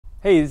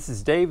Hey, this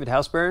is Dave at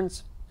House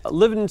Barons.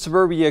 Living in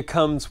suburbia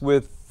comes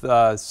with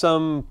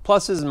some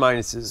pluses and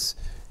minuses.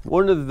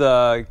 One of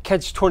the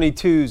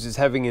catch-22s is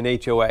having an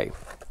HOA.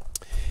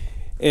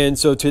 And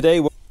so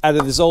today, out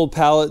of this old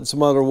pallet and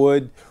some other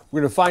wood,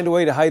 we're going to find a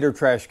way to hide our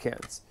trash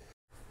cans.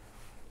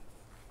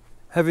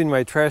 Having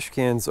my trash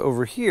cans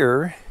over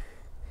here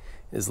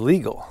is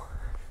legal.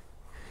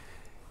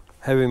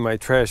 Having my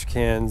trash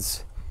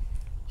cans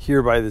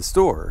here by this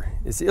door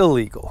is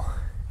illegal,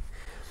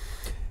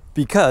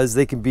 because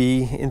they can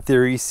be, in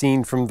theory,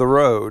 seen from the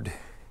road.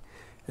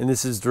 And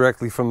this is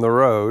directly from the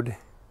road.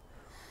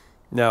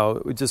 Now,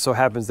 it just so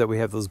happens that we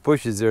have those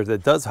bushes there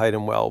that does hide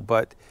them well,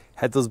 but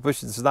had those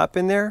bushes not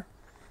been there,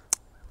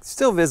 it's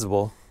still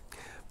visible.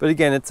 But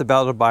again, it's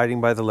about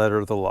abiding by the letter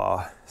of the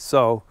law.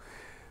 So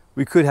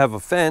we could have a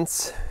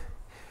fence,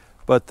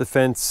 but the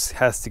fence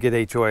has to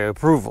get HOA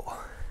approval.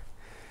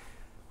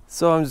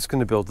 So I'm just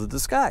going to build a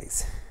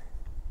disguise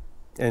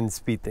and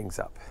speed things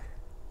up.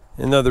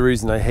 Another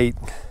reason I hate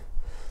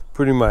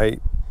putting my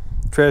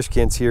trash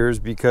cans here is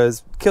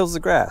because it kills the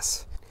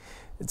grass.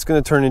 It's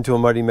going to turn into a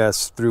muddy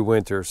mess through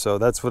winter, so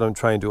that's what I'm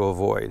trying to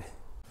avoid.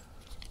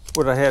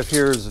 What I have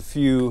here is a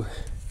few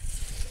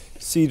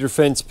cedar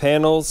fence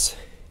panels.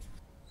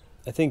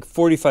 I think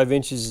 45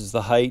 inches is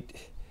the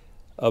height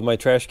of my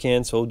trash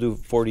can, so we'll do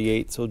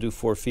 48, so we'll do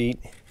 4 feet.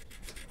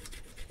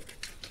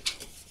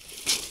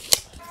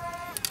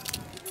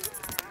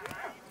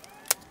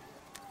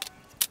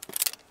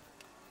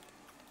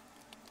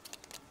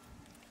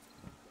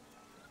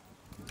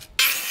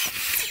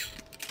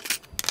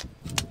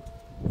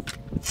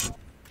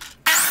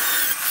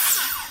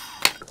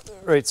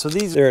 Right, so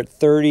these are at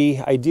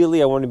 30.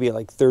 Ideally, I want to be at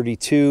like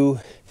 32,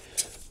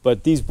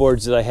 but these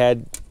boards that I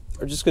had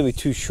are just going to be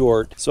too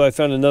short. So I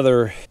found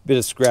another bit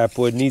of scrap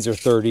wood, and these are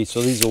 30,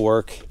 so these will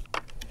work.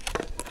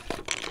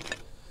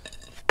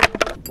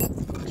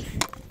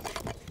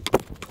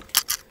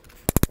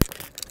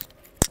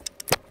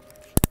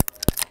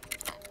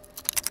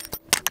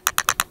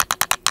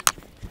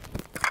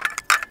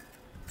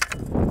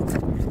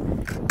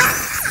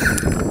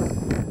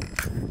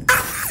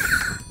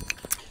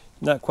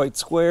 Not quite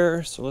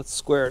square, so let's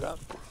square it up.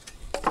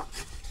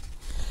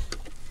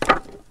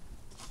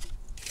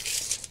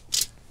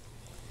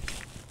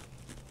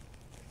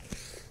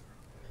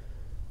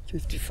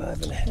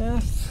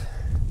 $55.5,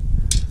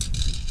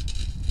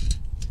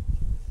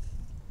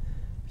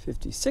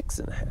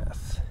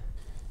 $56.5.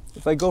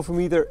 If I go from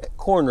either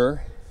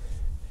corner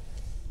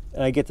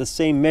and I get the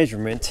same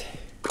measurement,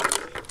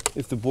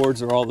 if the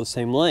boards are all the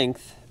same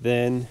length,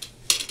 then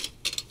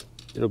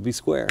it'll be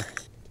square.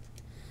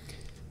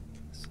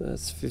 So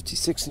that's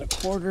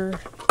 56.25.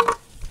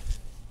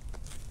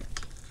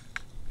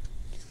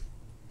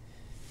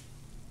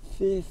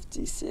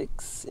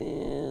 56,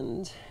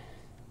 and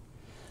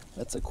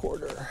that's a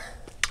quarter.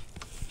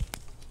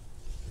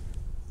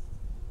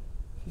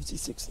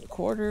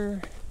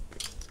 56.25.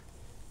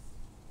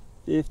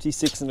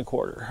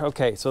 56.25.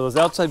 Okay, so those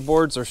outside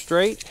boards are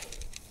straight.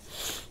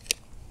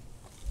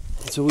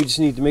 So we just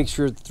need to make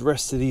sure that the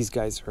rest of these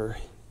guys are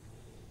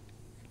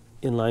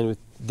in line with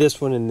this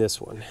one and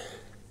this one.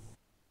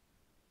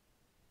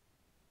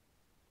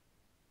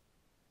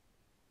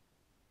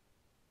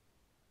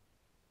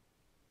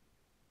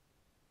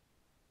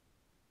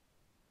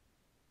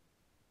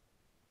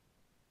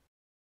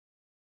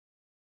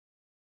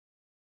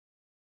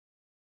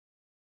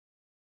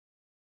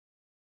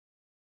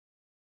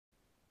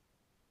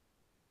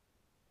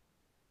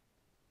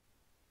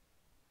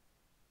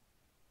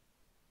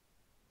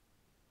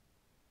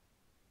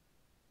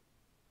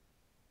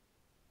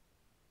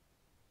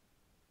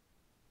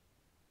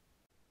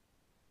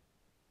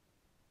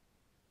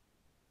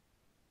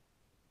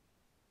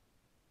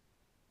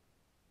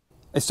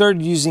 I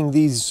started using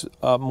these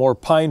more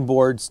pine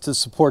boards to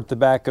support the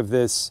back of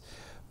this,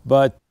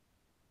 but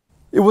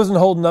it wasn't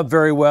holding up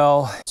very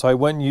well. So I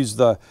went and used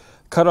the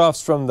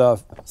cutoffs from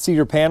the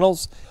cedar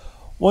panels.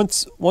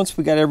 Once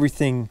we got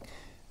everything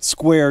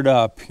squared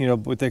up, you know,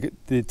 with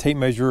the tape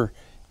measure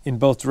in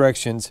both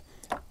directions,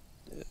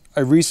 I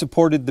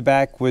re-supported the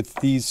back with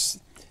these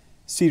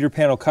cedar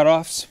panel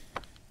cutoffs.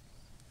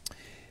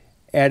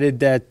 Added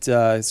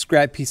that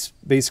scrap piece,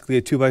 basically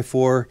a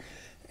 2x4,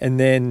 and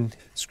then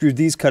screwed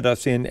these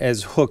cutoffs in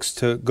as hooks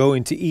to go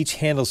into each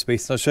handle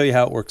space. And I'll show you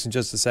how it works in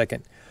just a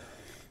second.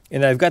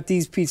 And I've got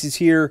these pieces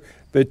here,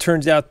 but it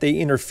turns out they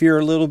interfere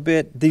a little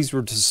bit. These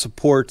were to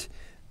support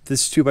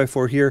this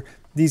 2x4 here.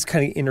 These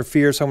kind of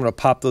interfere, so I'm going to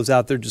pop those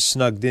out. They're just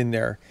snugged in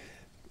there.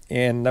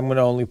 And I'm going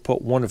to only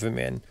put one of them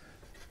in.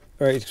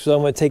 All right, so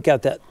I'm going to take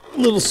out that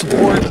little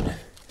support,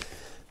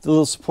 the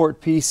little support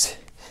piece.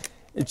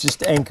 It's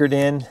just anchored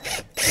in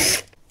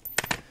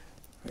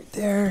right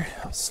there.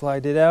 I'll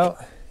slide it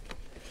out.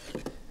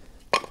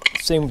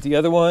 Same with the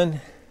other one.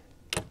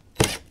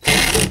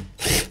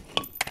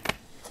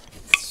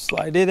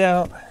 Slide it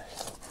out.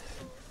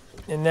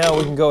 And now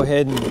we can go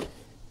ahead and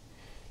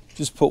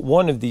just put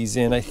one of these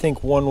in. I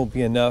think one will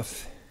be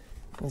enough.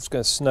 I'm just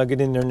going to snug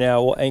it in there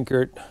now. We'll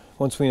anchor it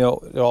once we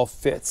know it all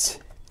fits.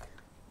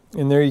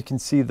 And there you can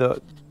see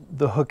the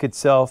the hook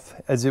itself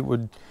as it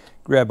would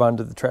grab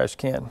onto the trash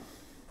can.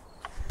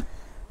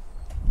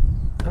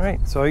 All right,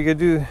 so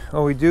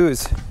all we do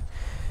is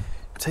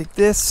take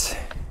this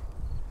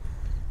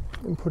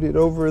and put it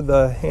over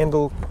the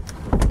handle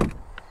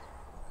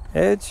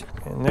edge,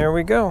 and there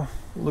we go.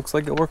 Looks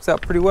like it works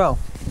out pretty well.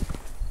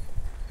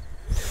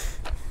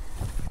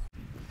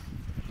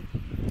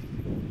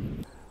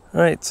 All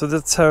right, so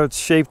that's how it's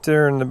shaped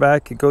there in the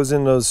back. It goes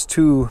in those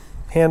two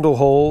handle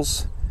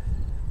holes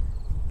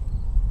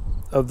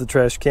of the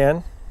trash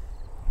can.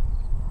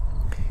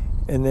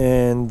 And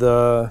then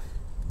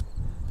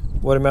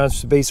what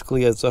amounts to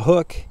basically as a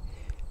hook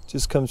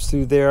just comes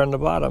through there on the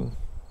bottom.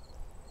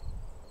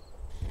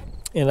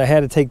 And I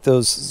had to take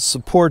those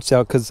supports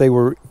out because they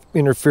were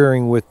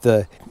interfering with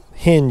the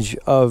hinge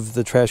of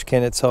the trash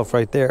can itself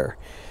right there.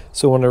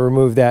 So when I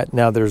remove that,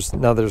 now there's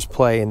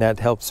play, and that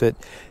helps it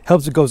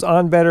goes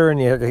on better,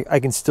 and I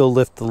can still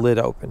lift the lid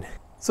open.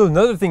 So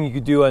another thing you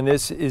could do on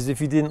this is, if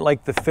you didn't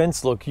like the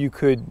fence look, you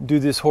could do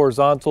this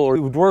horizontal, or it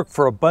would work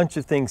for a bunch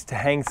of things to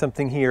hang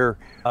something here,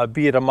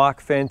 be it a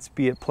mock fence,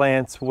 be it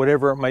plants,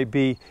 whatever it might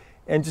be,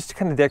 and just to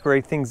kind of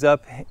decorate things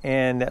up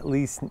and at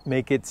least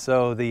make it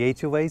so the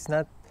HOA's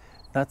not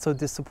so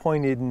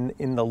disappointed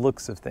in the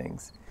looks of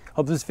things.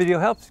 Hope this video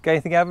helps. If you got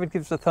anything out of it,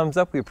 give us a thumbs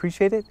up. We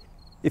appreciate it.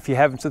 If you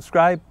haven't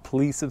subscribed,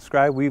 please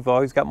subscribe. We've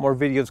always got more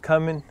videos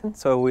coming,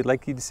 so we'd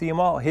like you to see them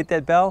all. Hit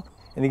that bell.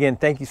 And again,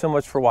 thank you so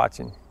much for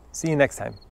watching. See you next time.